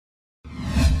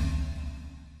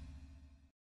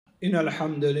إن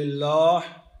الحمد لله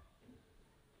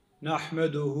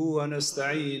نحمده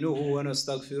ونستعينه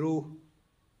ونستغفره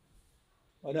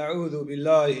ونعوذ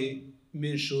بالله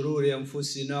من شرور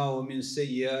أنفسنا ومن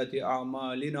سيئات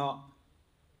أعمالنا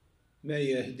من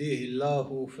يهديه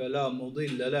الله فلا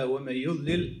مضل له ومن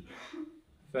يضلل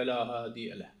فلا هادي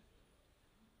له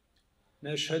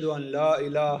نشهد أن لا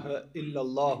إله إلا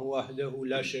الله وحده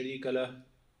لا شريك له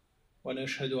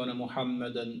ونشهد أن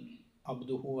محمدا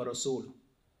عبده ورسوله.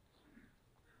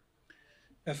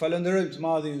 E falenderojmë të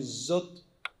madhin Zot,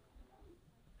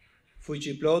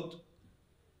 fuqiplot,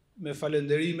 me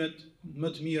falenderimet më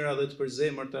të mira dhe të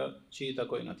përzemërta që i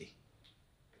takojnë atij.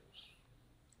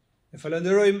 E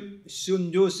falenderojmë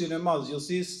Shëndiosin e madh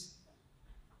gjithësisë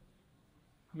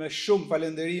me shumë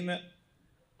falenderime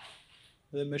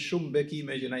dhe me shumë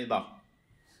bekime që na i dha.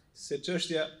 Se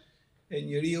çështja e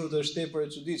njeriut është tepër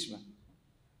e çuditshme.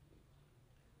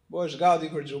 Bosh gati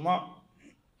për xhuma,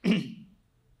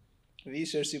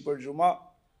 vishesh si për xhuma,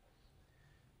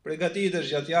 përgatitesh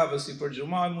gjatë javës si për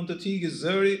xhuma, mund të t'ikë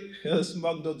zëri edhe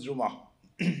s'mban dot xhuma.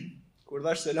 Kur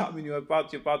dash selamin ju e pat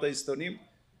që pata istonim,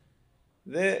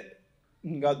 dhe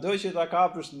nga do që ta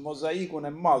kapësh në mozaikun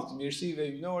e madh të mirësive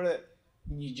hyjnore,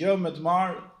 një gjë më të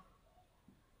marr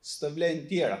s'të vlen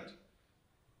tjerat.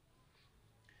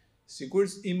 Sikur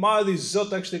i madhi Zot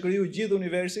ta kishte krijuar gjithë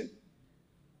universin,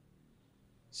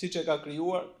 siç e ka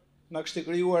krijuar, na kishte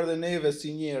krijuar dhe neve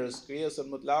si njerëz, krijesën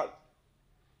më të lartë,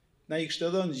 na i kishte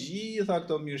dhënë gjitha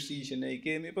këto mirësi që ne i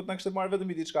kemi, po na kishte marrë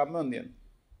vetëm i diçka mendjen.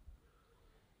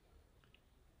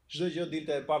 Çdo gjë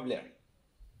dilte e pa vlerë.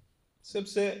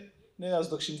 Sepse ne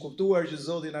as do kishim kuptuar që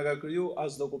Zoti na ka kriju,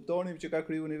 as do kuptonim që ka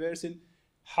kriju universin.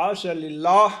 Hasha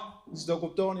lillah, s'do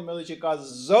kuptonim edhe që ka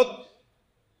Zot.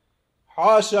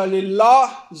 Hasha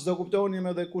lillah, s'do kuptonim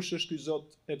edhe kush është ky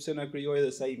Zot, e pse na krijoi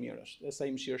dhe sa i mirë është, dhe sa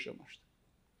i mëshirshëm është.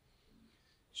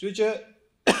 Kështu që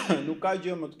nuk ka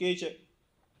gjë më të keqe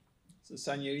se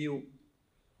sa njeriu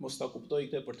mos ta kuptojë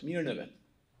këtë për të mirën e vet.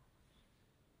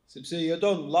 Sepse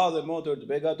jeton vëlla dhe motër të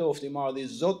begatoft i madh i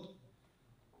Zot,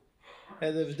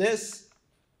 edhe vdes,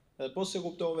 edhe po se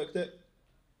kuptove këtë,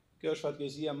 kjo është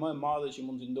fatkeqësia më e madhe që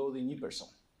mund të ndodhi një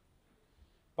person.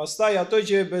 Pastaj ato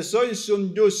që e besojnë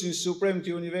Shëndiosin suprem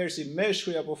të universit,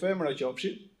 meshkuj apo femra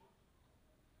qofshin,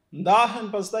 ndahen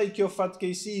pastaj kjo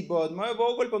fatkeqësi i bëhet më e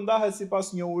vogël, po ndahet sipas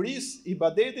njohurisë,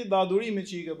 ibadetit dhe adhurimit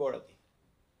që i ke bërë atij.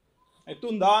 E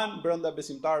këtu ndahen brenda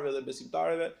besimtarëve dhe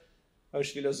besimtarëve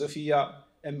është filozofia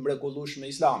e mrekullueshme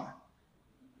islame.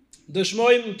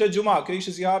 Dëshmojmë të xhuma, kjo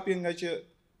ishte si hapje nga që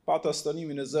pata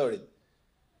stonimin e zërit.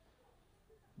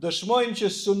 Dëshmojmë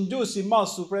që Shëndiosi i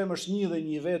madh suprem është një dhe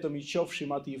një vetëm, i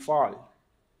qofshim atij fal,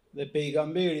 dhe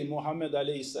pejgamberi Muhammed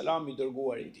alayhis salam i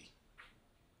dërguar i tij.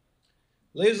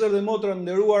 Vëllezër dhe motra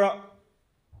nderuara,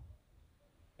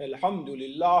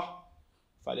 elhamdulillah,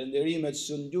 falenderimet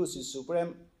Shëndiosit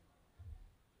suprem,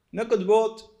 në këtë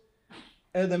botë,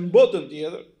 edhe në botën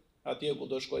tjetër, atje ku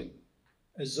do shkojmë,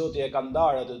 e Zoti e ka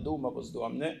ndarë atë duam apo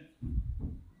s'duam ne,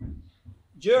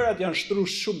 gjërat janë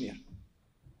shtruar shumë mirë.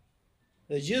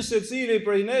 Dhe gjithë secili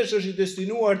prej nesh është i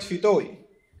destinuar të fitojë.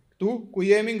 Këtu ku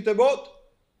jemi në këtë botë,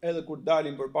 edhe kur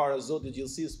dalim përpara Zotit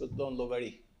gjithësisë për të dhënë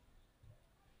llogari.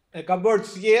 E ka bërë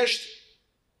thjesht,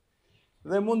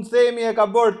 dhe mund të themi e ka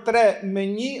bërë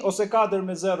 3-1 ose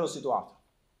 4-0 situatë.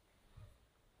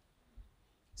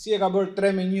 Si e ka bërë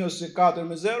 3-1 ose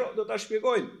 4-0, do ta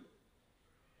shpjegojmë.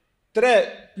 3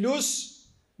 plus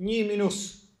 1 minus.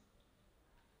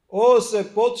 Ose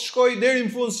po të shkoj deri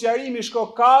në fund sqarimi shko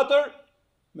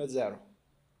 4-0.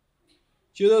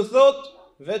 Që do thot,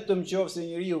 vetëm qofse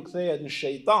njeriu kthehet në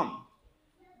shejtan,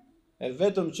 e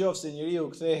vetëm qofse njeriu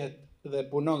kthehet dhe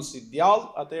punon si djallë,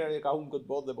 atëherë e ka humbur këtë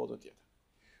botë dhe botën tjetër.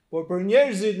 Por për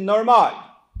njerëzit normal,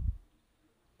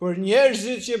 për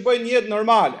njerëzit që bëjnë jetë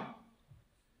normale,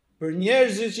 për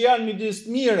njerëzit që janë midis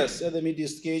të mirës edhe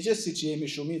midis të keqes, siç jemi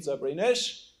shumica prej nesh,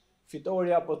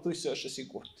 fitoria pothuajse është e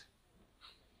sigurt.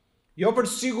 Jo për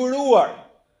të siguruar,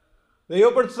 dhe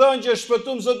jo për të thënë që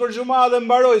shpëtum sot për xhuma dhe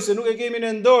mbaroj, se nuk e kemi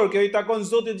në dorë, kjo i takon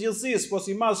Zotit gjithësisë, po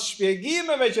sipas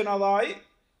shpjegimeve që na dha ai,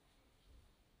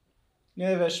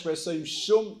 neve shpresojmë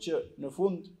shumë që në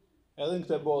fund, edhe në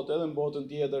këtë botë, edhe në botën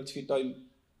tjetër, të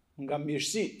fitojmë nga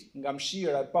mirësit, nga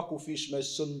mëshira e pakufishme e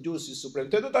Shëndiosit suprem.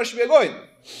 Këtë do ta shpjegojmë,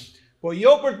 po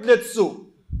jo për të lehtësu,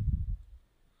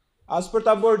 as për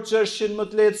ta bërë çështjen më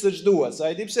të lehtë se ç'duhet, sa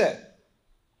e di pse.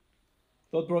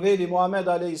 Thot profeti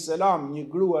Muhammed alayhis salam, një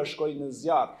grua shkoi në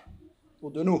zjarr, u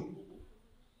dënu.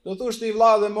 Do thoshte i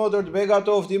vëlla dhe motër të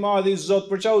begatoft i madh i Zot,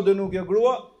 për çau dënu kjo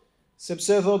grua?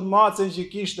 Sepse thot macën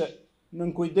që kishte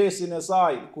në kujdesin e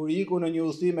saj, kur iku në një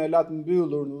udhëtim e lat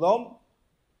mbyllur në dhomë,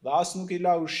 dhe as nuk i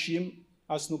la ushqim,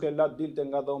 as nuk e lat dilte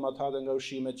nga dhomat hate nga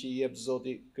ushimet që i jep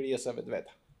Zoti krijesave të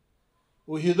veta.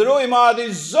 U hidhroi madhi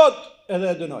Zot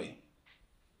edhe e dënoi.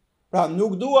 Pra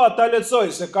nuk dua ta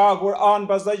lexoj se ka Kur'an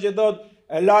pastaj që thot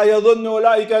la yadhunnu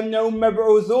ulaika annahum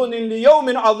mab'uthun li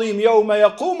yawmin adhim yawma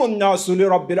yaqumu an-nasu li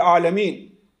rabbil alamin.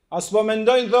 As po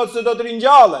mendojnë thot se do të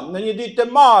ringjallen në një ditë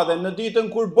të madhe, në ditën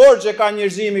kur borxhe ka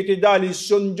njerëzimi të dalin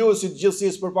shëngjuesit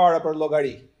gjithësisë përpara për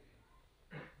llogari.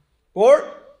 Por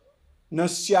në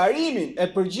sqarimin e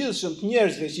përgjithshëm të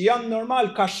njerëzve që janë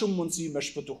normal ka shumë mundësi me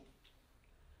shpëtu.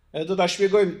 E do ta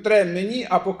shpjegojmë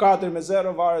 3-1 apo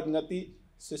 4-0 varet nga ti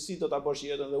se si do ta bësh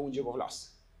jetën dhe unë që po flas.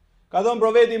 Ka thënë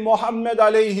profeti Muhammed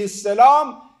alayhi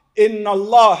salam, inna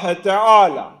Allah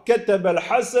ta'ala kataba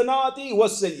al-hasanati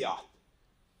was-sayyi'at.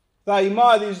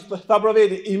 Tha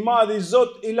profeti, i madhi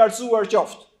Zot i lartësuar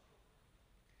qoftë.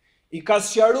 I ka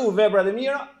sqaruar veprat e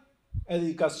mira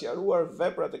edhe i ka sqaruar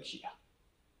veprat e këqija.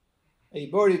 E i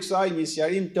bëri kësaj një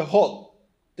sqarim të hollë,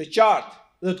 të qartë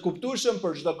dhe të kuptueshëm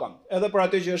për çdo kënd, edhe për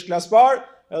atë që është klaspar,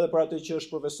 edhe për atë që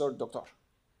është profesor doktor.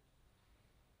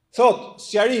 Thot,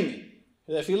 sqarimi,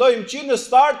 dhe fillojmë që në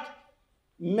start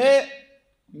me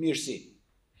mirësi.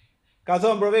 Ka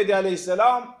thënë profeti alayhis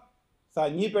salam, tha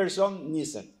një person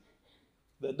niset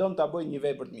dhe don ta bëjë një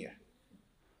vepër të mirë.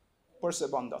 Por se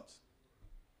bën dot.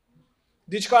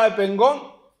 Diçka e pengon,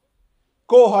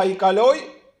 koha i kaloi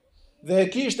dhe e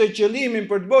kishte qëllimin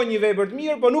për të bërë një vepër të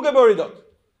mirë, por nuk e bëri dot.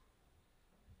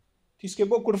 Ti s'ke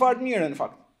bërë kur fare të mirë në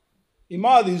fakt. I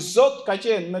madhi Zot ka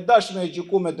qenë me dashme e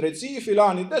gjyku me drejtësi,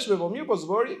 filani dashme po mirë, po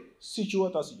s'bëri, si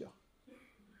quhet asgjë.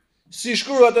 Si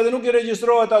shkruhet edhe nuk i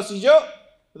regjistrohet asgjë,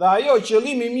 dhe ajo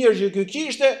qëllimi i mirë që ky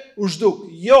kishte u zhduk.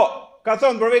 Jo, ka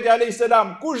thënë profeti alayhis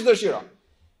salam, kush dëshiron,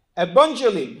 e bën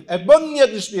qëllim, e bën një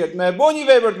jetë në shpirt, me e bën një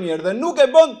vepër të mirë dhe nuk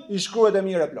e bën, i shkruhet e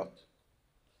mirë e plot.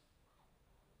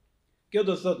 Kjo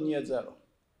do të thotë 1-0.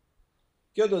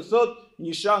 Kjo do të thotë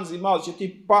një shans i madh që ti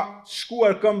pa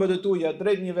shkuar këmbët e tua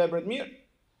drejt një vepre të mirë,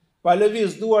 pa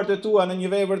lëviz duart e tua në një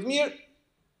vepër të mirë,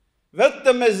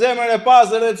 vetëm me zemrën e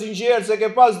pastër dhe të sinqertë se ke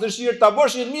pas dëshirë ta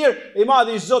bësh një të mirë, i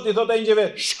madhi Zoti thotë engjëve,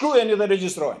 shkruajeni dhe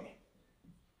regjistrojeni.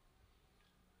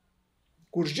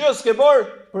 Kur gjë s'ke bërë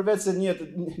përveç se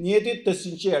njetit të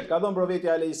sinqert, ka thënë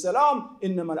profeti alayhis salam,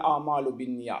 innamal a'malu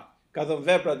binniyat. Ka thënë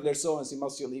veprat vlerësohen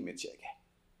sipas qëllimit që e ke.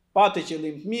 Pa të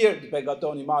qëllim të mirë, të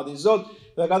begaton i madhi Zot,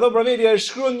 dhe ka thënë profeti e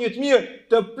shkruan një të mirë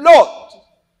të plot.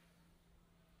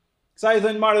 Kësaj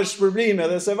thënë marrë shpërblime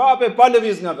dhe sevape pa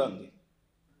lëviz nga vendi.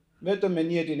 Vetëm me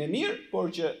njetin e mirë,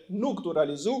 por që nuk të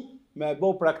realizu me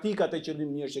bo praktikat e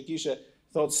qëllim mirë që kishe,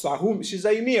 thot stahum,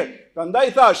 shiza i mirë.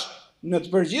 Prandaj thash, në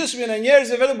të përgjithshmën e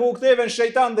njerëzve vetëm po u ktheven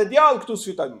shejtan dhe djallë, këtu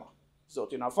sfitojmë më.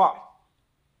 Zoti na fal.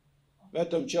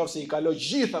 Vetëm qofse i kaloj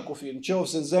gjitha kufin,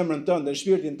 qofse në zemrën tënde, në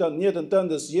shpirtin tënd, në jetën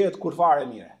tënde jetë kur fare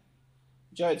mire.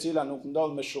 Gjë e cila nuk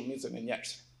ndodh me shumicën e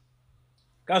njerëzve.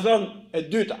 Ka thënë e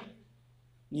dyta,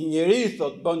 një njeri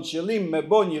thot bën qëllim me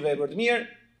bën një vepër të mirë,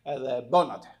 edhe e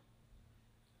bën atë.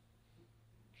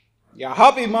 Ja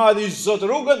hapi madhi Zot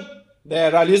rrugën dhe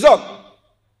e realizon.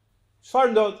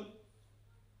 Çfarë ndodh?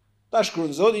 Ta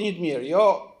shkruan Zoti një të mirë, jo.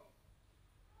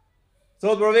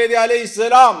 Thot profeti alayhis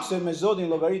salam se me Zotin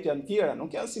llogarit janë tjera,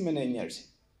 nuk janë si me ne njerëzit.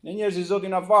 Ne njerëzit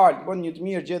Zoti na fal, bën një të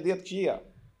mirë gjet 10 këqija.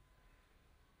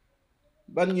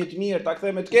 Bën një të mirë ta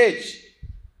kthe me të keq.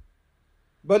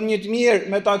 Bën një të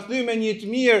mirë me ta kthy me një të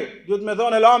mirë, duhet me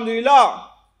thonë elhamdulillah.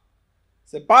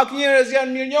 Se pak njerëz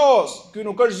janë mirënjohës, ky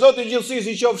nuk është Zoti i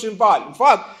gjithësisë i qofshin fal. Në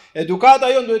fakt, edukata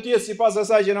jon duhet të jetë sipas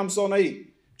asaj që na mëson ai.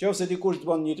 Qofse dikush të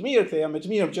bën një të mirë, ktheja me të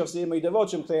mirë, qofse je më i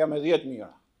devotshëm, ktheja me 10 të mira.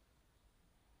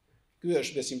 Ky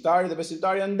është besimtari dhe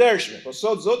besimtarja ndershme. Po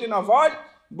sot Zoti na fal,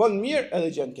 bën mirë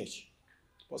edhe gjën keq.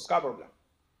 Po s'ka problem.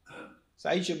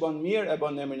 Sa ai që bën mirë e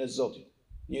bën në emrin e Zotit.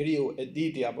 Njeriu e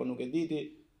diti apo nuk e diti,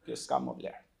 kjo s'ka më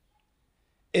vlerë.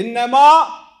 Innama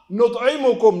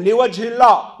nut'imukum liwajhi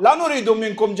Allah, la nuridu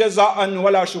minkum jaza'an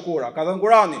wala shukura. Ka thënë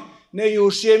Kurani, ne ju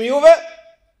ushqejmë juve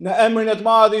në emrin e të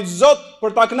madhit Zot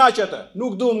për ta kënaqur atë.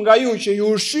 Nuk duam nga ju që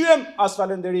ju ushqyem as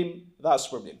falënderim dhe as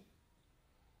shpërblim.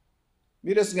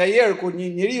 Mirës nga herë kur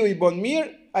një njeriu i bën mirë,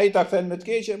 ai ta kthen me të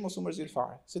keqe, mos u mërzit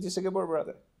fare. Se ti s'e ke bërë për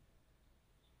atë.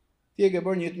 Ti e ke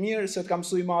bërë një të mirë se të ka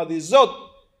mësuar i madhi Zot.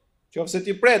 Qofse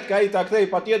ti pret ka ai ta kthej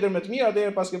patjetër me të mirë,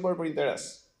 atëherë pas ke bërë për interes.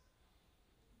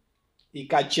 I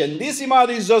ka qëndis i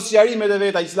madhi Zot sqarimet e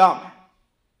veta islame.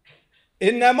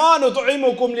 Innama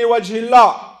nut'imukum liwajhi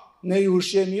Allah. Ne ju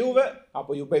ushqejmë juve,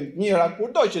 apo ju bëjmë të mira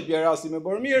kurdo që të bjerë rasti me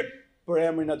bërë mirë, për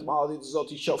emrin e të madhit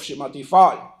Zot i qofshim atij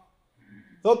fal.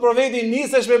 Thot profeti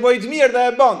nisesh me bëj të mirë dhe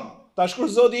e bën. Ta shkruaj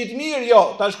Zoti i të mirë, jo,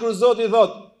 ta shkruaj Zoti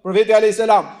thot, profeti alayhis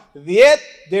salam, 10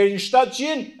 deri në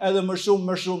 700 edhe më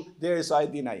shumë derisa e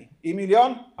din ai. I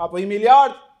milion apo i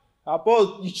miliard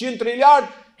apo 100 triliard,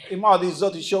 i madhi i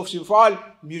Zotit qofshin fal,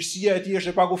 mirësia e tij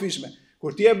është e pakufishme.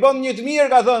 Kur ti e bën një të mirë,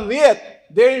 ka thënë 10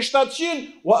 deri në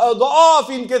 700 wa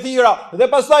adhafin kathira, dhe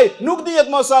pastaj nuk dihet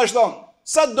më sa është thon.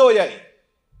 Sa doj ai.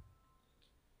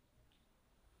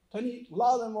 Tani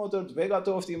vëlla dhe motër, të vega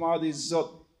tofti i madhi i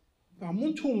Zot. A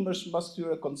mund të humbësh mbas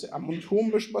këtyre koncepteve? A mund të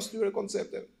humbësh mbas këtyre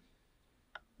koncepteve?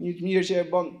 Një të mirë që e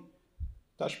bën,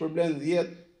 ta shpërblen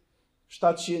 10,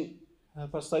 700, dhe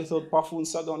pastaj thot pafund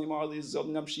sa doni i madhi i Zot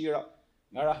nga Meshira,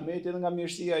 nga rahmeti dhe nga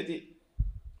mirësia e tij.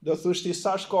 Do thosh ti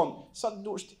sa shkon, sa të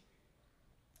dush ti.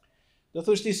 Do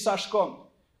thosh ti sa shkon.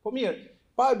 Po mirë,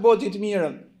 pa e botit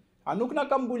mirën, a nuk na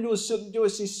ka mbuluar se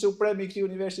ndjosi supremi i këtij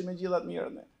universi me gjitha të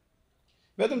mirën ne?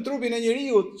 Vetëm trupin e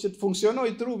njeriu që të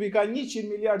funksionojë trupi ka 100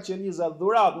 miliard qeniza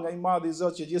dhurat nga i madhi i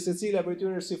Zot, që gjithsecila prej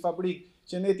tyre është si fabrikë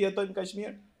që ne të jetojmë kaq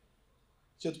mirë,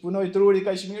 që të punoj truri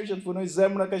kaq mirë, që të punoj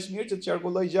zemra kaq mirë, që të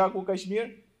qarkulloj gjaku kaq mirë,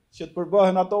 që të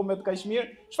përbëhen atomet kaq mirë.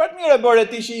 Çfarë mirë e bëre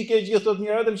ti që i ke gjithë këto të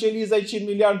mira, vetëm që Eliza 100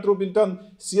 miliard në trupin tënd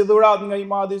si dhurat nga i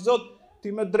madhi i Zot, ti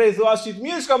më drejt thua si të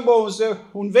mirë s'kam bëu, se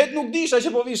unë vetë nuk disha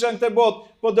që po visha në këtë botë,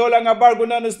 po dola nga barku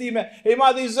nënës time, e i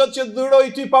madhi i Zot që të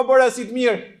dhuroj ty pa bërë as të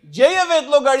mirë. Gjeje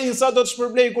vetë llogarinë sa do të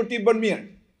shpërblej kur ti bën mirë.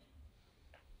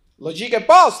 Logjike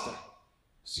pastër.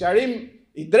 Sqarim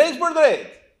i drejt për drejt.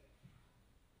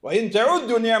 Wa in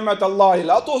ta'uddu ni'matallahi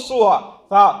la tuhsuha.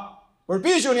 Tha,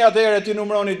 përpiquni atëherë ti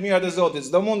numëroni të mirat e Zotit,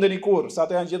 s'do mundeni kurrë, sa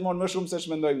ato janë gjithmonë më shumë se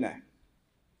ç'mendojmë ne.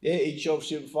 E i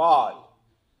qofshin fal.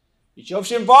 I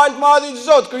qofshin fal të madhi i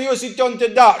Zot, krijuesit ton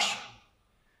të dashur.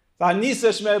 Tha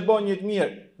nisesh me e bën një të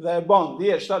mirë dhe e bën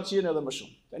 10, 700 edhe më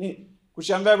shumë. Tani kush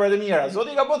janë veprat e mira?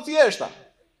 Zoti ka bërë thjeshta.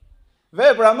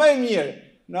 Vepra më e mirë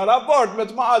në raport me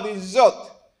të madhin e Zot,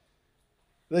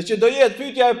 dhe që do jetë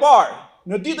pyetja e parë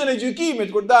në ditën e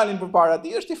gjykimit kur dalin përpara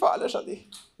tij, është ti falësh atij.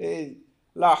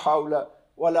 La haula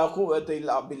wala quwwata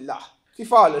illa billah. Ti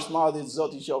falësh madhit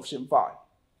Zoti qofshin fal.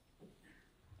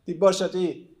 Ti bësh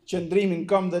atij qëndrimin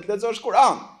këmbë dhe të lexosh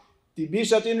Kur'an. Ti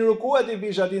bish atij në ruku, ti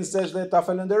bish atij në sejdë ta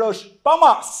falenderosh pa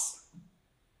mas.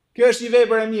 Kjo është një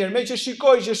vepër e mirë, me që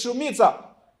shikoj që shumica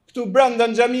këtu brenda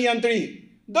në xhami janë tri.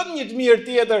 Do të një të mirë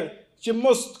tjetër që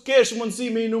mos të kesh mundësi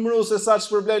me i numëru se sa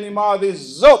ç'përbleni i madhi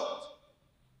Zot.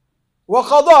 Wa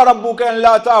qada rabbuka an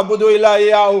la ta'budu illa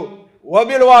iyyahu wa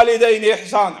bil walidayni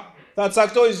ihsana. Ta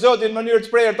caktoi Zoti në mënyrë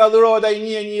të prerë ta adhurohet ai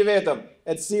një vetëm,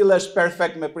 e të sillesh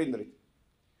perfekt me prindrit.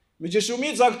 Me që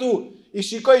shumica këtu i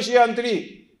shikoj që janë tri,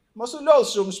 mos u lodh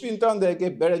shumë në shtëpinë tënde e ke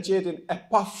bereqetin e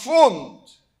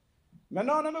pafund me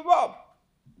nënën me babë.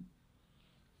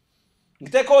 Në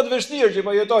këtë kohë të vështirë që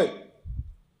po jetoj,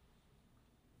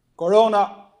 korona,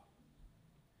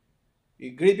 i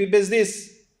gripi bezdis,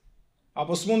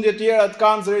 apo smundje tjera të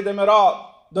kancerit e me radhë,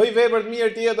 do i vepër të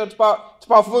mirë tjetër të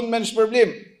pafund me në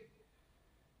shpërblim.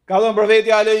 Ka thënë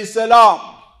profeti alayhis salam,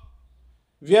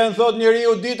 vjen thot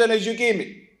njeriu ditën e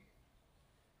gjykimit,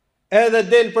 edhe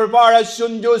del përpara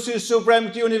Shëndosë suprem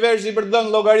këtij universi për të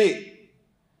dhënë llogari.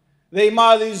 Dhe i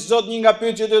madhi i Zot një nga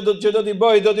pyetjet që do t'i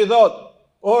bëj, do t'i thot: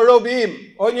 o robi im,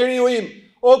 o njeriu im,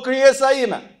 o krijesa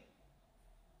ime.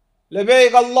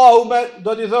 Lebejk Allahume,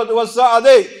 do t'i thot: wa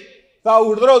sa'adej, tha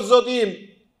urdhro Zoti im,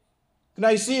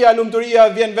 kënaqësia, lumturia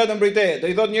vjen vetëm prej teje. Do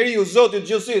i thot njeriu Zotit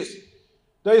gjithësisë.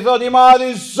 Do i thot i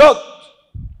madhi Zot: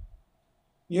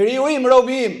 njeriu im,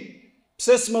 robi im,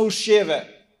 pse s'më ushqeve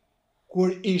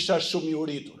kur isha shumë i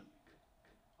uritur?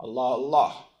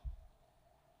 Allah,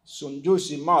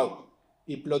 Sundusi i madh,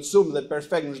 i plotësuar dhe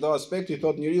perfekt në çdo aspekt, i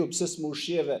thot njeriu: pse s'më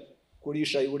ushqeve kur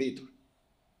isha i uritur?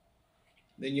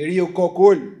 Dhe njeriu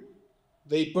kokul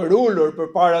dhe i përulur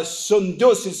përpara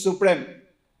Sundusit suprem,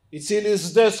 i cili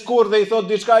s'des kurrë dhe i thot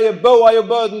diçka e bëu, ajo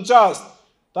bëhet në çast.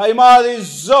 Ta i madhi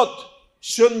Zot,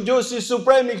 Sundusi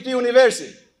suprem i këtij universi,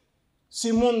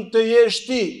 si mund të jesh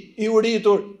ti i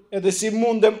uritur edhe si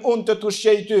mundem unë të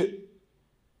ushqej ty?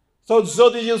 Thot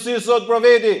Zoti i gjithësisë, thot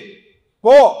profeti: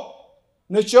 po,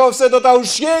 në qoftë se do ta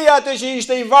ushqej atë që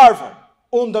ishte i varfër,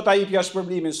 unë do ta jepja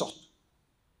shpërblimin sot.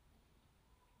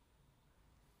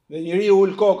 Dhe njeriu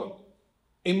ul kokën,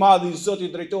 i madhi i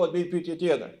Zotit drejtohet me një pyetje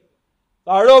tjetër.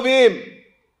 Tha: robi im,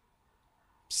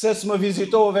 pse s'më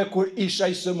vizitove kur isha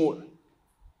i sëmur?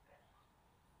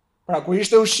 Pra kur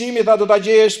ishte ushqimi, tha, do ta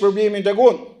gjeje shpërblimin tek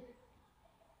unë.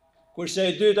 Kurse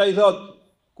e dyta i thot: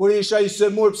 kur isha i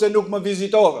sëmur, pse nuk më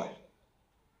vizitove?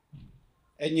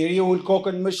 E njeriu ul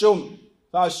kokën më shumë,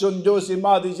 tha: Shëndosi i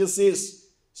madh i gjithësisë,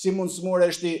 si mund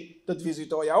smuresh ti të të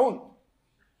vizitoja unë?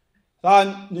 Tha: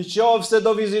 në qoftë se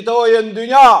do vizitoje në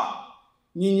dynja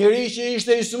një njeri që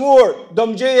ishte i smur, do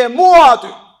më gjeje mua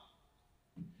aty.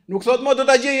 Nuk thot mo do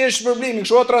ta gjejë shpërblimi,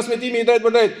 kështu transmetimi i drejtë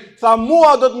për drejtë. Tha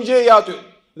mua do të më gjejë aty.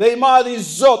 Dhe i madhi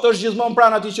Zot është gjithmonë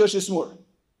pranë atij që është i smur.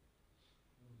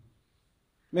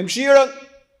 Me mëshirën,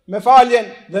 me faljen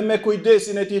dhe me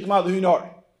kujdesin e tij të madh hyjnor.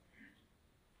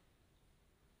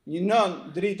 Një nën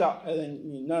drita edhe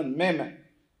një nën meme,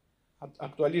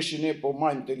 aktualisht ne po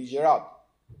marrim te ligjërat,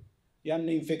 janë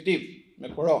në infektiv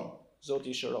me koronë.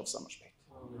 Zoti i shërof sa më shpejt.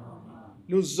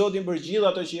 Lut Zotin për gjithë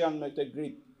ato që janë me këtë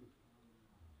grip.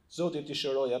 Zoti t'i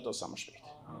shëroj ato sa më shpejt.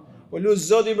 Po lut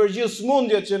Zotin për gjithë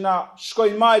smundjet që na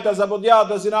shkojnë majtas apo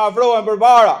djathtas që na afrohen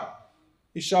përpara.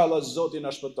 Inshallah Zoti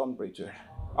na shpëton prej tyre.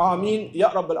 Amin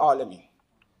ya rabbal alamin.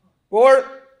 Por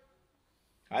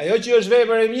ajo që është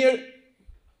vepër e mirë,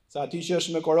 sa ati që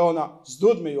është me korona,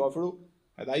 s'duhet me ju afru,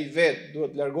 edhe ai vetë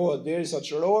duhet largohet derisa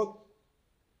të shërohet,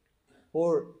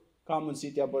 por ka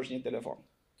mundësi t'ja bësh një telefon.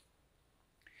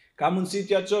 Ka mundësi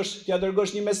t'ja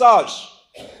dërgosh një mesazh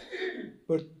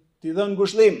për t'i dhënë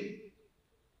ngushëllim,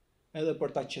 edhe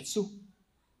për ta qetësu.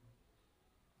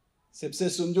 Sepse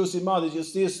sundjuesi i madh i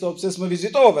gjastisë thotë pse s'më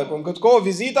vizitove, por në këtë kohë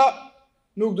vizita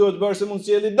nuk duhet bërë se mund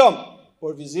sjellë dëm,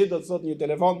 por vizitë do të thotë një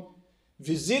telefon,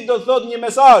 vizitë do të thotë një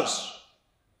mesazh.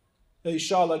 E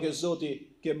inshallah që Zoti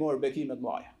ke marrë bekimet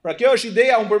mëdha. Pra kjo është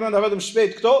ideja, unë përmenda vetëm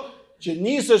shpejt këto, që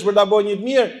nisesh për ta bënë një të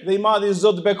mirë dhe i madhi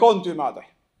Zot bekon ty me atë.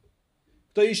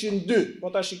 Këto ishin dy,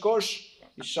 po ta shikosh,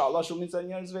 inshallah shumica e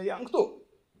njerëzve janë këtu.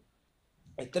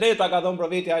 E treta ka thënë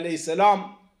profeti alayhis salam,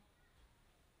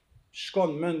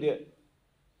 shkon mendje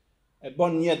e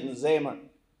bën niyet në zemër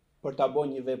për ta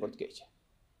bënë një vepër të keqe.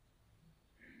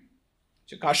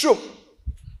 Që ka shumë.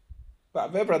 Pa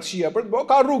vepra të këqija për të bërë,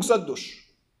 ka rrugë sa të dush.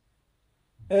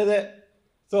 Edhe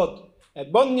thot, e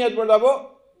bën niyet për ta bërë,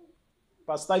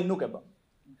 pastaj nuk e bën.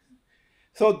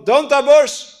 Thot, don ta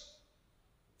bësh,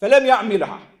 felem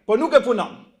ya'milha, po nuk e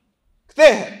punon.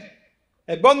 Kthehet.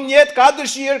 E bën niyet, ka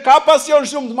dëshirë, ka pasion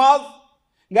shumë të madh,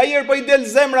 nga herë po i del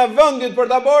zemra vendit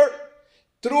për ta bërë,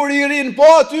 truri i rin po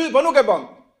aty, po nuk e bën.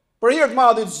 Për hir të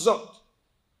madhit Zot.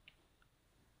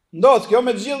 Ndodh kjo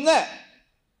me të gjithë ne.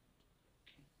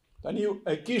 Tani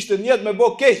e kishte niyet me bë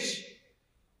keq,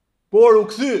 por u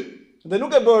kthy dhe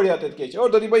nuk e bëri atë të keq.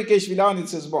 Or do t'i bëj keq filanit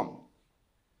se s'bon.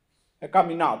 E kam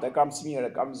inat, e kam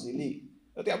smire, e kam zili.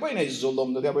 Do t'ja bëj një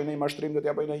zullum, do t'ja bëj një mashtrim, do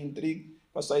t'ja bëj një intrig,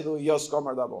 pastaj thu jo s'ka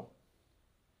më ta bëj.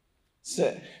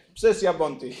 Pse s'ja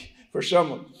bën ti? Për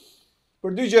shembull,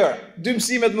 për dy gjëra, dy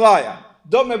mësime të mëdha.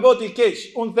 Do me boti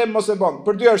keq, unë them mos e bën,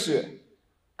 për dy arsye.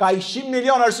 Ka 100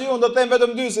 milion arsye, unë do të them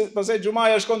vetëm dy, se pastaj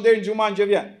xhumaja shkon deri në xhuman që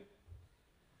vjen.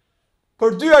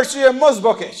 Për dy arsye mos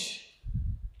bë keq.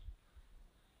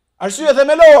 Arsye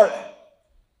themelore.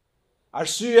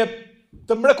 Arsye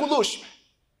të mrekullueshme.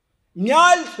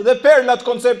 Mjalt dhe perlat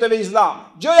koncepteve islam.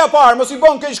 Gjëja parë, mos i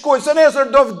bën keq kujt, se nesër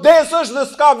do vdesësh dhe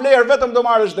s'ka vlerë, vetëm do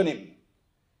marrësh dënim.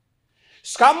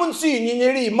 S'ka mundësi një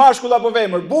njeri, mashkull apo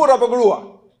femër, burr apo grua,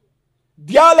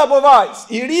 djalë apo vajzë,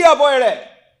 i ri apo e re,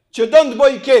 që don të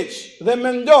bëj keq dhe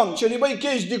mendon që i bëj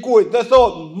keq dikujt dhe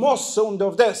thot, mos se unë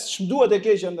do vdes, s'mduhet e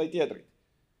keqja ndaj tjetrit.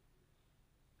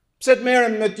 Pse të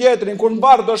merrem me tjetrin kur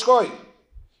mbarr do shkoj?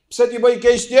 Pse ti bëj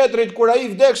keq tjetrit kur ai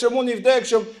vdekshëm, unë i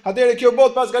vdekshëm, atëherë kjo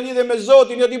botë pas ka lidhje me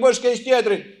Zotin, jo ti bësh keq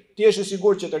tjetrit, ti je i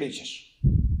sigurt që të riqesh.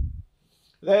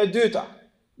 Dhe e dyta,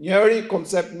 njëri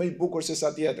koncept më i bukur se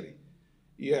sa tjetri.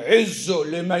 Yu'izzu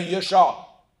liman yasha,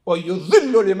 po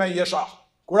yudhillu liman yasha.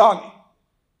 Kurani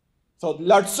thot,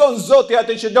 lartëson Zoti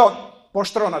atë që don, po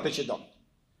shtron atë që don.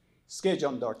 S'ke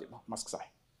gjë ndorti më, mas kësaj.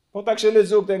 Po ta kishë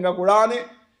lexuar këtë nga Kurani,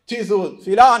 ti thot,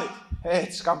 filanit,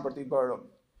 ç'kam për t'i bërë.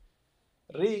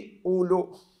 Ri ulu,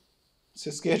 se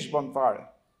s'ke që bën fare.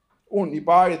 Unë i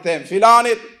pari them,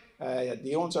 filanit, ja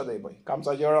di unë që dhe i bëj, kam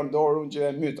sa gjëra më dorë unë që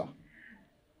e myta.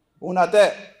 Unë atë,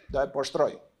 do e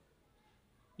poshtroj.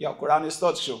 Ja, Kurani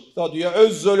s'thot kështu, thot,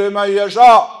 yu'izzu liman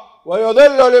yasha, wa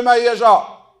yudhillu liman yasha.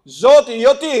 Zoti,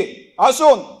 jo ti, as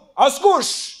unë, as kush,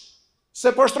 se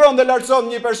poshtron dhe lartëson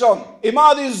një person. I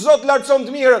madhi Zot lartëson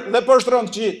të mirët dhe poshtron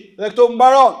të këqijt. Dhe këtu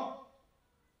mbaron.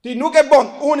 Ti nuk e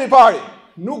bën, unë i pari.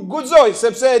 Nuk guxoj,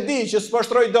 sepse e di që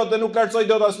s'poshtroj dot dhe nuk lartësoj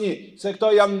dot asnjë, se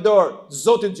këto janë në dorë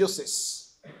Zotit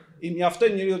gjithësisë. I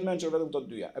mjafton njeriu të mençur vetëm këto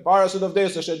dyja. E para se do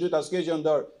vdesësh, e dyta s'ke gjë në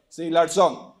dorë, se i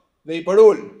lartëson dhe i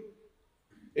përul.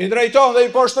 I drejton dhe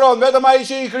i poshtron vetëm ai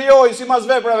që i krijoi sipas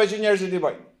veprave që njerëzit i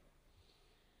bëjnë.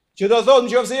 Që do thotë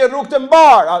nëse je rrugë të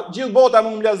mbar, gjithë bota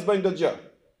mund mbledh bëjnë dot gjë.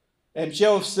 E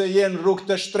nëse je në rrugë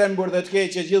të shtrembur dhe të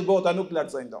keqe, gjithë bota nuk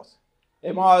lartësojnë dot.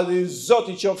 E madhi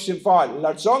Zoti qofshin fal,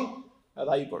 lartëson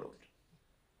edhe ai përul.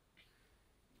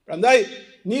 Prandaj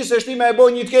nisesh ti me e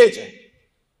bën një të keqe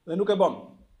dhe nuk e bën.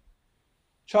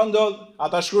 Çfarë ndodh?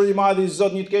 Ata shkruaj i madhi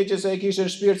Zot një të keqe se e kishte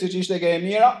në shpirt siç ishte ke e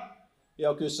mira.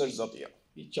 Jo, ky s'është Zoti.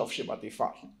 I qofshim ati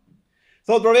falë.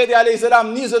 Thot profeti alayhis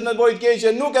salam, nisët në bojë të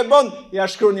keqe nuk e bën, ja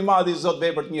shkruan i madhi Zot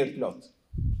vepër të mirë të plot.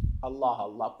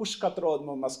 Allah, kush shkatrohet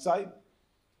më mas kësaj?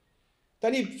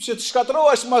 Tani që të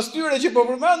shkatrohesh mas tyre që po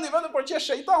përmendi vetëm për që është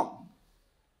shejtan.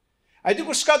 Ai di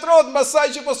kush shkatrohet mbas saj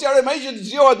që po sjarojmë ai që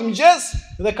dëgjohet mëngjes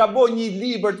dhe ka bërë një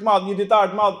libër të madh, një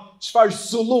ditar të madh, çfarë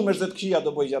zullumesh dhe të këqija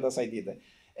do bëj gjatë asaj dite.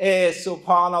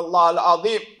 Subhanallahu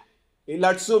al-azim. I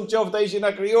lartësuam qoftë ai që na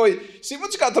krijoi, si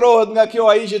mund shkatrohet nga kjo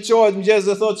ai që çohet mëngjes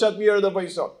dhe thotë çat mirë do bëj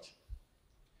sot.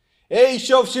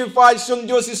 Qofshin falshëm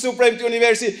ndjosi suprem të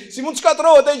universi, si mund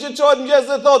shkatrohet ai që çohet mëngjes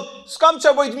dhe thotë s'kam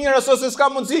ç'a bëj të mirë ose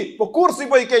s'kam mundsi, po kur si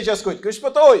bëj keq askujt. Ky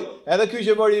shpëtoi, edhe ky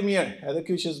që bëri mirë, edhe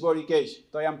ky që s'bëri keq.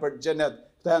 Kto janë për xhenet,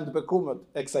 kto janë të bekumet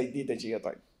e kësaj dite që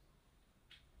jetojmë.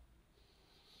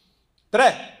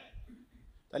 3.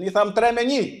 Tani tham 3 me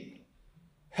 1.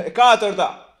 E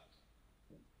katërta.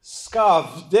 S'ka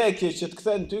vdekje që të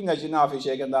kthen ty nga gjinafi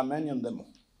që e ke nda menjën dhe mu.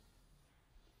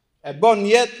 E bon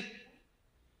jetë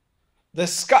dhe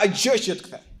s'ka gjë që të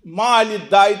kthen. Mali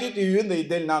dajtit i hynë dhe i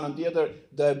del në anën tjetër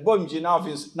dhe e bojmë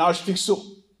gjinafin na është fiksu.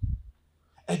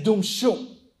 E dum shumë.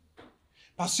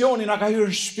 Pasioni na ka hyrë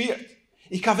në shpirt.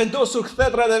 I ka vendosur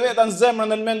kthetra dhe veta në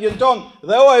zemrën dhe në mendjen tonë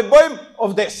dhe e bojmë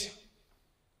o vdesje.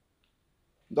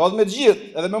 Ndodh me të gjithë,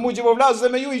 edhe me mu që po vlasë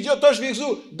dhe me ju i gjithë të është fiksu,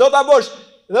 do t'a bosh.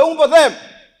 Dhe unë po them,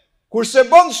 kur se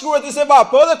bon shkruhet i se va,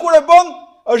 po edhe kur e bon,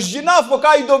 është gjinaf, po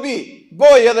ka i dobi.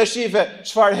 Boj edhe shife,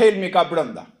 çfarë helmi ka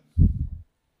brenda.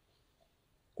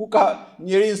 Ku ka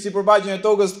njerinë si përbaqen e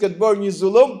tokës të këtë bërë një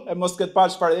zullum, e mos këtë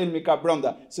parë çfarë helmi ka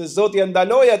brenda. Se Zoti e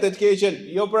ndaloi atë të keqen,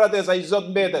 jo për atë sa i Zot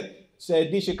mbetet, se e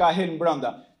di që ka helm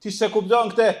brenda. Ti se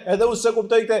kupton këtë, edhe unë se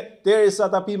kuptoj këtë,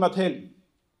 derisa ta pim atë helm.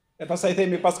 E pastaj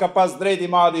themi pas ka pas drejt i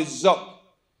madhi Zot.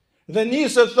 Dhe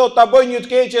nisët thot ta bëj një të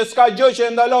keqe, s'ka gjë që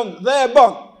e ndalon dhe e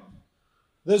bën.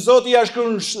 Dhe Zoti ja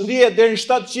shkruan 10 deri në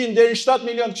 700 deri në 7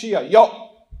 milion këqija.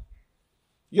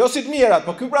 Jo si të mirat,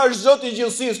 po ky pra është Zoti i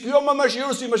gjithësisë, ky jo më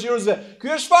mëshiruesi i mëshiruesve.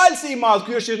 Ky është falsi i madh,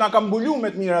 ky është që na ka mbuluar me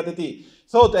të mirat e tij.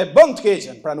 Thot e bën të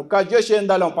keqen, pra nuk ka gjë që e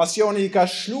ndalon. Pasioni i ka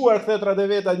shluar ktetrat e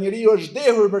veta, njeriu është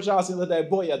dehur për çastin dhe ta e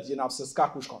bëj atë gjinaf se s'ka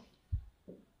ku shkon.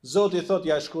 Zoti thot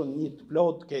ja shkruan një të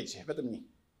plot keqe, vetëm një.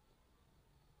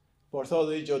 Por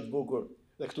thotë i gjë të bukur,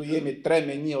 dhe këtu jemi 3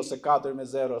 me 1 ose 4 me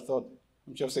 0, thotë,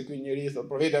 nëse ky njeri thot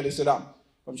profeti alayhis salam,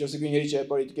 nëse ky njeri që e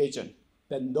bëri të keqen,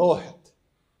 pendohet,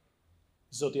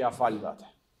 Zoti ja fal atë.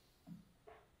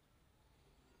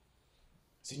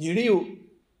 Si njeriu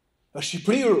është i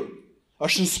prirur,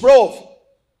 është në sprov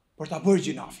për ta bërë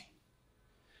gjinafin.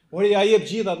 Por ja jep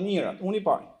gjithat mirat, unë i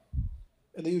parë.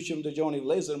 Edhe ju që më dëgjoni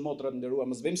vëllezër, motra të nderuara,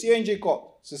 mos bëjmë si engjëj kot,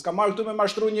 se s'ka marrë këtu me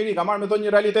mashtru njëri, ka marrë me thonë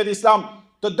një realitet islam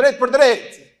të drejt për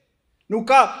drejt. Nuk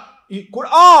ka i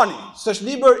Kurani, s'është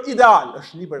libër ideal,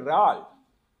 është libër real.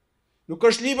 Nuk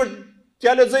është libër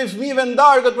t'ja lexoj fëmijëve në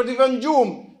darkët për t'i vënë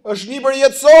gjumë, është libër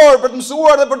jetësor për të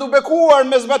mësuar dhe për t'u bekuar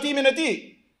me zbatimin e tij.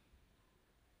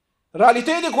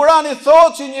 Realiteti Kurani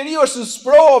thotë që njeriu është në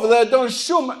sprovë dhe don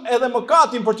shumë edhe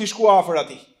mëkatin për t'i shkuar afër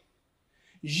atij.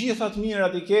 Gjithat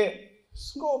mirat i ke,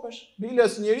 s'ngopesh.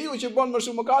 Biles njeriu që bën më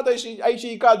shumë mëkate ai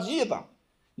që i ka të gjitha.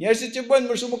 Njerëzit që bëjnë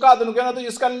më shumë mëkate nuk janë ato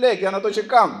që s'kan lek, janë ato që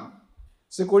kanë.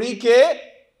 Se kur i ke,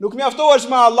 nuk mjaftohesh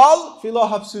me halal, fillo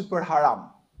hapsyt për haram.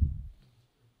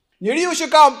 Njeriu që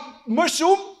ka më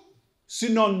shumë,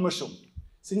 synon më shumë.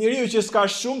 Se njeriu që s'ka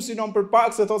shumë, synon për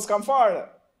pak, se thot s'kam fare.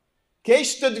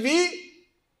 Keq të vi,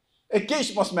 e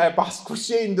keq mos me e pas, kur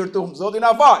që i ndërtum, Zoti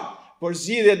na fal, por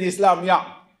zgjidhjet në Islam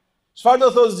janë. Çfarë do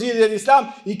thotë zgjidhjet në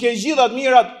Islam? I ke gjithat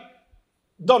mirat,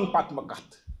 don pak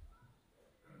mëkat.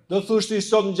 Do thushti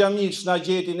sot në xhami ç'na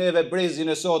gjeti neve brezin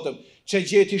e sotëm, që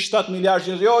gjeti 7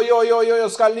 miliardë. Jo,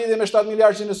 s'ka lidhje me 7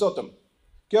 miliardë e sotëm.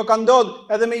 Kjo ka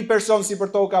ndodhur edhe me një person si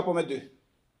për tokë apo me 2.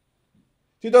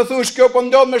 Ti do thush kjo po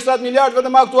ndodh me 7 miliardë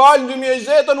vetëm aktual në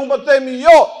 2020, unë po të themi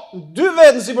jo, 2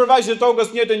 vetë në sipërfaqen e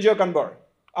tokës njëjtën gjë kanë bërë.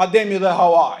 Ademi dhe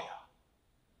Hawaja.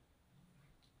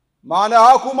 Ma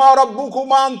nahakuma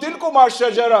rabbukuma an tilkuma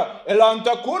ash-shajara ila an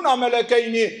takuna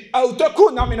malakaini aw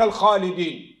takuna min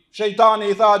al-khalidin.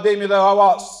 Shejtani i tha Ademi dhe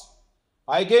Hawas,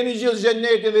 a i keni gjithë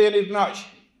xhennetin dhe jeni të kënaq?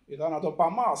 I thanë ato pa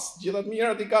mas, gjithat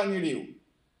mirat i ka njeriu.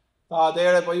 Tha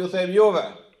atëherë po ju them juve,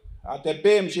 atë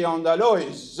pemë që ja ndaloi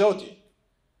Zoti,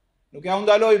 nuk ja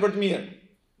ndaloi për të mirë,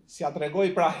 si ja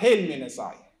tregoi pra helmin e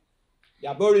saj.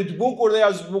 Ja bëri të bukur dhe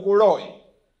ja zbukuroi.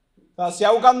 Tha si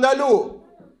ja u ka ndalu,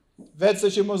 vetë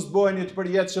se që mos bëheni të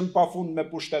përjetshëm pafund me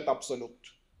pushtet absolut.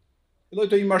 Filloi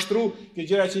të i mashtru këto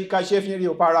gjëra që i ka qef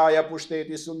njeriu, paraja,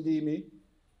 pushteti, sundimi.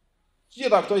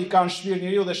 Gjitha këto i kanë shpirt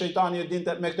njeriu dhe shejtani e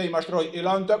dinte me këtë i mashtroi.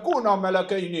 Ilan takuna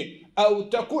malakaini au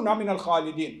takuna min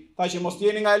al-khalidin. Tha që mos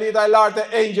jeni nga elita e lartë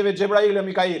e engjëve Xhebrail e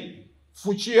Mikail.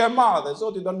 fuqi e madhe,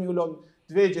 Zoti do më ulon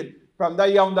të vegjël,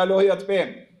 prandaj ja u ndaloi atë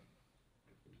pemë.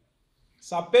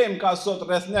 Sa pemë ka sot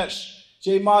rreth nesh,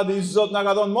 që i madhi i Zot na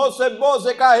ka thonë mos e bo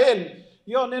se ka helm.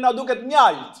 Jo, ne na duket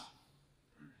mjalt.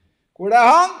 Kur e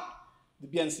han,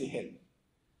 të bjen si helm.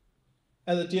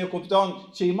 Edhe ti e kupton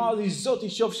që i madhi i Zot i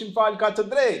qofshin fal ka të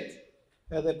drejtë.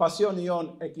 Edhe pasioni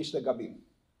jon e kishte gabim.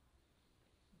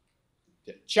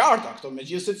 Qarta këto me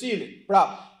gjithë secili. Pra,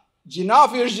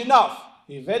 gjinafi është gjinaf.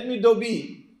 I vetmi dobi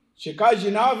që ka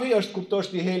gjinafi është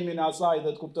kuptosh ti helmin e asaj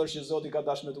dhe të kuptosh që Zoti ka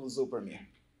dashur me të udhëzuar për mirë.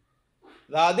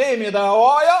 Dhe Ademi dhe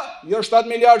Havaja, jo 7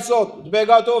 miliard sot, të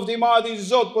begatoft i madhi i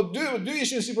Zot, po dy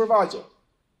ishin si përfaqe.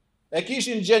 E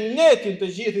kishin xhenetin të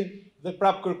gjithin dhe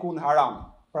prap kërkun haram,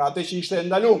 pra atë që ishte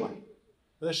ndaluar.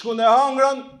 Dhe shkun e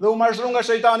hëngrën dhe u mashtruan nga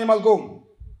shejtani mallkum.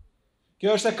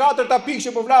 Kjo është e katërta pikë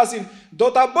që po flasim, do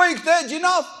ta bëj këtë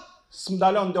gjinaf,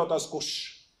 s'mdalon dot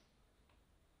askush.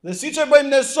 Dhe siç e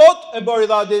bëjmë ne sot, e bëri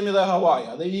dhe Ademi dhe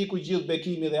Havaja, dhe i hiku gjithë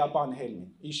bekimi dhe hapan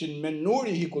helmin. Ishin me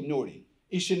nuri, hiku nuri.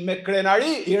 Ishin me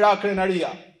krenari, i ra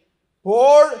krenaria.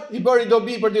 Por, i bëri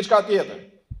dobi për diçka tjetër.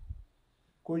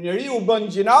 Kur njeriu bën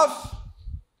gjinaf,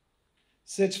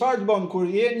 se çfarë të bën kur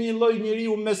je një lloj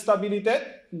njeriu me stabilitet,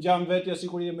 ngjan vetja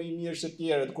sikur je më i mirë se të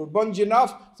tjerët. Kur bën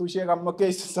gjinaf, thuaj që e ka më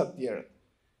keq se sa të tjerët.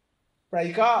 Pra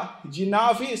i ka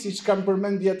gjinafi, siç kanë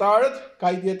përmend dietarët, ka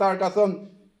i dietar ka thënë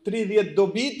 30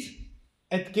 dobit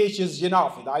e të keqes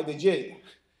gjinafit. Hajde gjej.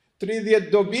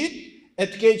 30 dobit e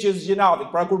të keqes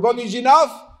gjinafit. Pra kur bën një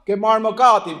gjinaf, ke marrë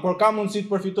mëkatin, por ka mundësi të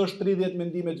përfitosh 30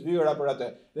 mendime të vëra për atë.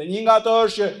 Dhe një nga ato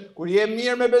është që kur je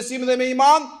mirë me besim dhe me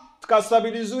iman, të ka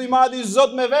stabilizuar i madhi i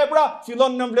Zot me vepra,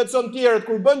 fillon në mbletëson të tjerët.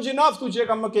 Kur bën gjinaf, thu që e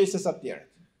ka më keq se sa të tjerët.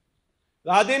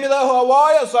 Dhe Ademi dhe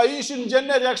Havaja, sa ishin në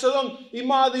xhenet, ja kishte thënë i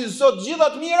madhi i Zot gjitha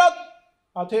të mirat,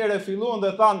 atëherë filluan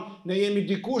dhe thanë ne jemi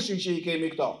dikush që i kemi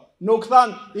këto. Nuk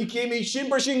thanë i kemi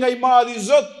 100% nga i madhi i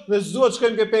Zot dhe Zot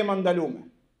shkojmë ke pema ndalume.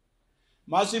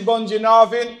 Mas i bon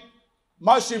gjinafin,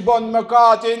 mas i bon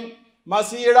mëkatin,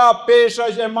 mas i ra pesha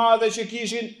që e madhe që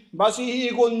kishin, mas i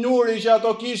hikun nuri që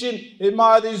ato kishin, i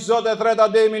madhe i Zot e thret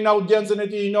Ademi në audiencën e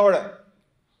tij hinore.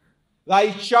 Dhe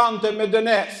i qante me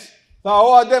dënes, tha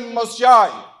o Adem mos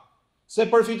qaj, se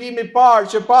përfitimi parë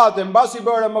që patë, mbas i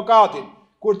bëre mëkatin,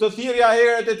 kur të thirrja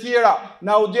herët e tjera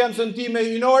në audiencën time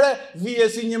hinore, vije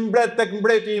si një mbret tek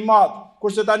mbreti i madh.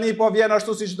 Kurse tani po vjen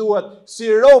ashtu siç duhet, si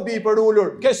robi i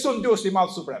përulur, ke sundus i madh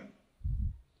suprem.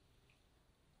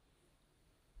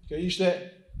 Kjo ishte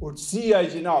urtësia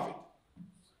e gjinafit.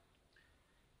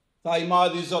 Tha i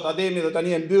madhi i Zot Ademi dhe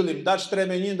tani e mbyllim, dash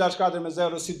 3-1, dash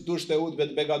 4-0, si të dushte Hutbe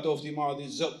të begatoft i madhi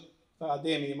i Zot. Tha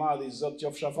Ademi i madhi i Zot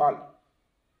qofsha fal.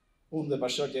 Unë dhe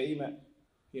bashkëshortja ime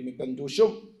jemi pendu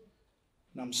shumë,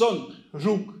 na mëson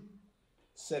rrugë,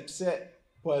 sepse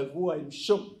po e vuajmë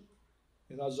shumë.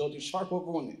 I tha Zoti, çfarë po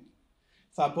vuni?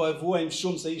 Tha po e vuajmë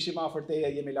shumë se ishim afër teje,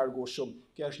 jemi largu shumë.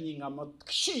 Kjo është një nga më të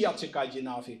këqijat që ka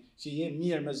gjinafi, që je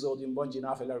mirë me Zotin, bën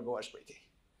gjinafe largohesh prej tij.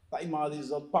 Tha i madhi i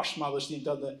Zot, pash madhështinë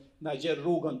tënde, na gjet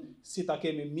rrugën, si ta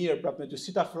kemi mirë prapë me ty,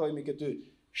 si ta afrohemi këty,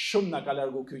 shumë na ka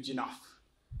largu ky gjinaf.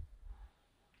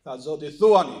 Tha Zoti,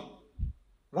 thuani,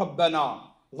 Rabbena,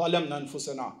 dhalemna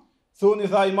anfusena.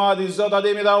 Thuni, tha i madhi i Zot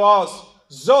Ademi dhe Havas,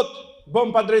 Zot,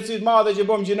 bëm pa drejtësi të madhe që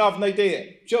bëm gjinaf ndaj teje.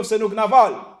 Qofse nuk na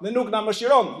fal dhe nuk na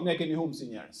mëshiron, ne kemi humbur si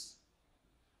njerëz.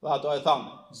 Dhe ato e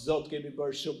thanë, Zot kemi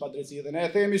bërë shumë pa drejtësi dhe ne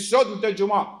e themi sot në këtë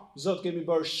xhumë, Zot kemi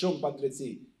bërë shumë pa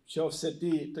drejtësi. Qofse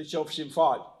ti të qofshim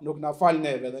fal, nuk na fal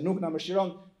neve dhe nuk na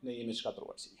mëshiron, ne jemi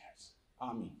shkatruar si njerëz.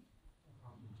 Amin.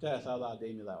 Këtë e tha dhe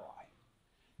Ademi dhe Havaja.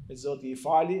 E Zoti i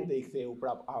fali dhe i ktheu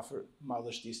prap afër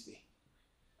madhështisë tij.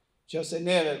 Qofse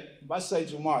neve mbas kësaj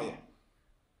xhumaje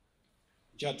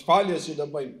gjatë faljes që do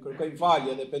bëjmë, kërkojmë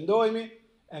falje dhe pendohemi,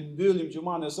 e mbyllim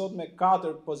xhuman e sot me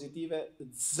 4 pozitive,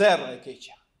 0 e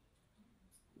keqja.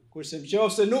 Kurse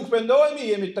nëse nuk pendohemi,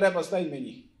 jemi 3 pastaj me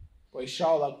 1. Po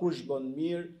inshallah kush bën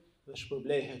mirë dhe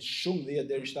shpërblehet shumë 10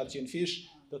 deri 700 fish,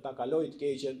 do ta kalojë të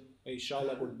keqen, e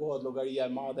inshallah kur bëhet llogaria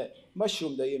e madhe, më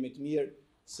shumë do jemi të mirë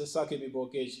se sa kemi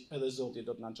bërë keq, edhe Zoti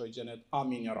do të na çojë xhenet.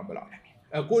 Amin ya rabbal alamin.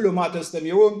 أقول ما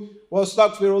تستمعون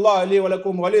واستغفر الله لي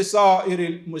ولكم ولسائر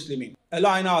المسلمين.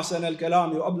 الآن أحسن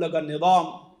الكلام وأبلغ النظام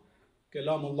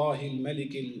كلام الله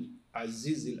الملك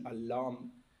العزيز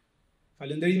العلام.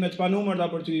 Falënderimet pa numër da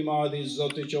për ty i madhi,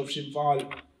 Zot të qofshim fal,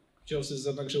 qofse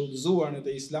Zot na kishte udhëzuar në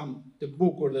të Islam të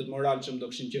bukur dhe të moralshëm, do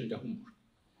kishim qenë të humbur.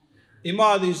 I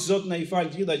madhi Zot na i fal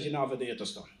gjitha gjinafet e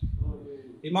jetës tonë.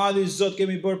 I madhi Zot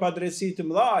kemi bërë padrejtësi të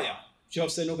mëdha,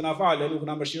 qofse nuk na fal, nuk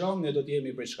na mëshiron, ne do të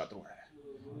jemi prej shkatruarve.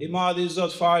 I madhi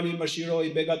Zot fali, mëshiroj,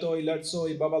 begatoj,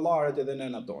 lartësoj baballarët edhe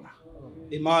nënat tona.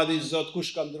 I madhi Zot,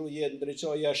 kush ka ndru jetë,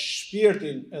 ndriçoja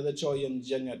shpirtin edhe çoje në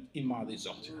xhenet I madhi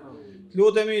Zot.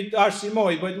 Lutemi tash si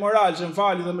moj, bëjt moral që më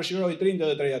fali dhe më shiroj të rinjt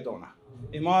edhe të reja tona.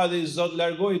 I madhi Zot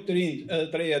largoj të rinjt edhe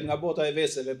të rejat nga bota e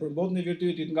veseve, për botën e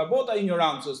virtytit, nga bota e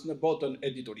ignorancës në botën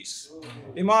e diturisë.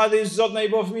 I madhi Zot në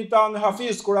I bo fëmijët tanë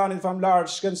hafiz Kuranit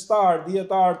famlar, shkencëtar,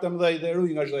 dietar të mëdhej dhe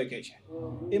ruaj nga çdo e keqe.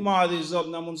 I madhi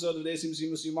Zot na mundsot të vdesim si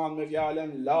musliman me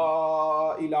fjalën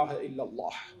La ilaha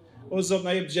illallah. O Zot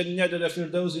na jep xhenetin e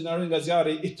firdausin, na ruaj nga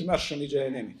zjarri I tmerrshëm I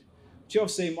xhenemit.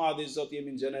 Qofse I madhi Zot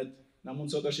jemi në xhenet, na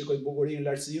mundsot të shikojmë bukurinë,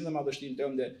 lartësinë dhe madhështinë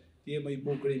tënde. Ti je më I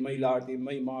bukuri, më I larti,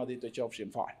 më I madhi të qofshim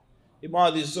fal. I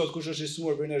madhi Zot, kush është I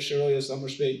smur për ne shëroje sa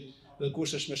më shpejt, dhe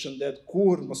kush është me shëndet,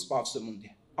 kur mos paf se mundi.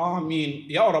 Amin,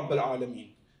 ya Rabbel Alamin.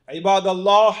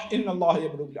 Ibadallah, inna Allah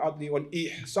yamuru bil adli wal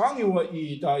ihsani wa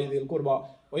ita'i dhil qurba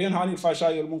wa yanha 'anil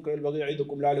fahsha'i wal munkari wal baghi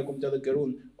ya'idukum la'allakum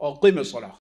tadhakkarun. Aqimus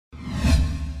salah.